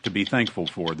else to be thankful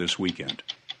for this weekend.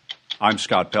 I'm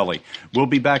Scott Pelley. We'll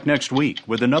be back next week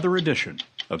with another edition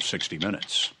of 60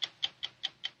 Minutes.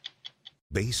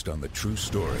 Based on the true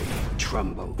story.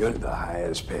 Trumbo, you're the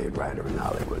highest paid writer in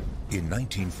Hollywood. In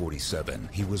 1947,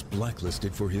 he was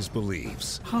blacklisted for his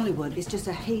beliefs. Hollywood is just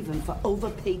a haven for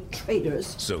overpaid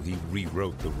traders. So he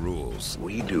rewrote the rules.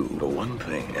 We do the one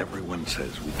thing everyone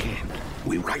says we can't.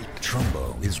 We write.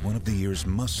 Trumbo is one of the year's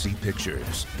must-see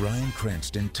pictures. Bryan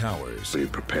Cranston towers. Be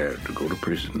prepared to go to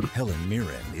prison. Helen Mirren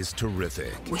is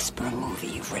terrific. Whisper a movie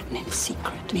you've written in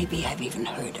secret. Maybe I've even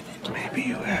heard of it. Maybe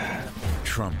you have.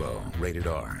 Trumbo, rated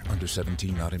R, under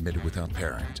 17, not admitted without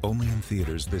parent. Only in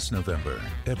theaters this November.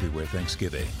 Everywhere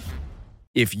Thanksgiving.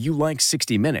 If you like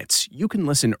 60 Minutes, you can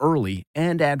listen early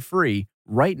and ad-free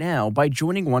right now by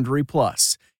joining Wondery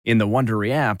Plus in the Wondery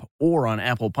app or on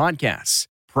Apple Podcasts.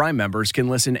 Prime members can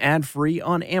listen ad-free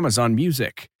on Amazon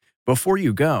Music. Before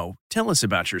you go, tell us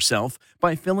about yourself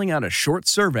by filling out a short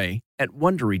survey at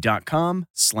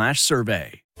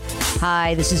Wondery.com/survey.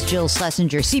 Hi, this is Jill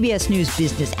Schlesinger, CBS News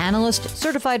business analyst,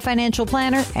 certified financial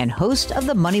planner, and host of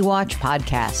the Money Watch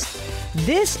podcast.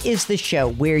 This is the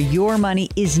show where your money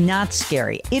is not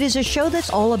scary. It is a show that's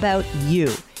all about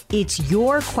you. It's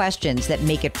your questions that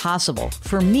make it possible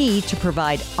for me to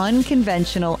provide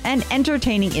unconventional and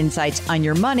entertaining insights on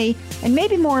your money, and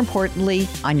maybe more importantly,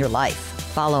 on your life.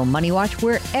 Follow Money Watch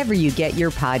wherever you get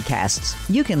your podcasts.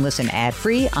 You can listen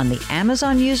ad-free on the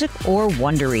Amazon Music or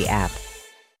Wondery app.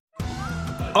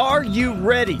 Are you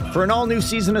ready for an all-new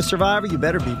season of Survivor? You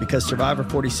better be, because Survivor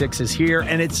 46 is here,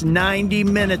 and it's 90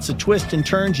 minutes of twists and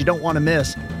turns you don't want to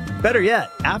miss. Better yet,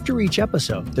 after each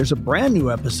episode, there's a brand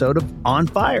new episode of On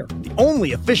Fire, the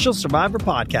only official Survivor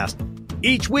podcast.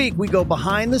 Each week, we go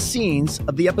behind the scenes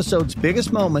of the episode's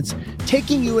biggest moments,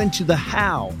 taking you into the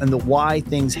how and the why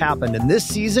things happened. And this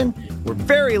season, we're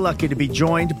very lucky to be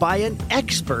joined by an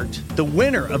expert, the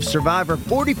winner of Survivor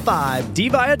 45, Dee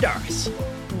Valladares.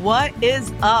 What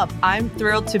is up? I'm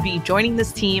thrilled to be joining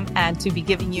this team and to be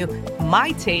giving you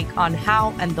my take on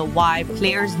how and the why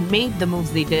players made the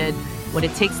moves they did, what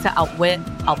it takes to outwit,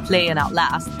 outplay, and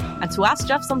outlast, and to ask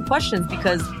Jeff some questions,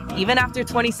 because even after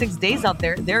 26 days out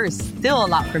there is still a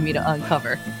lot for me to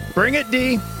uncover. Bring it,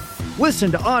 Dee.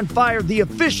 Listen to On Fire, the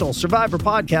official Survivor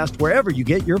podcast, wherever you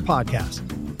get your podcasts.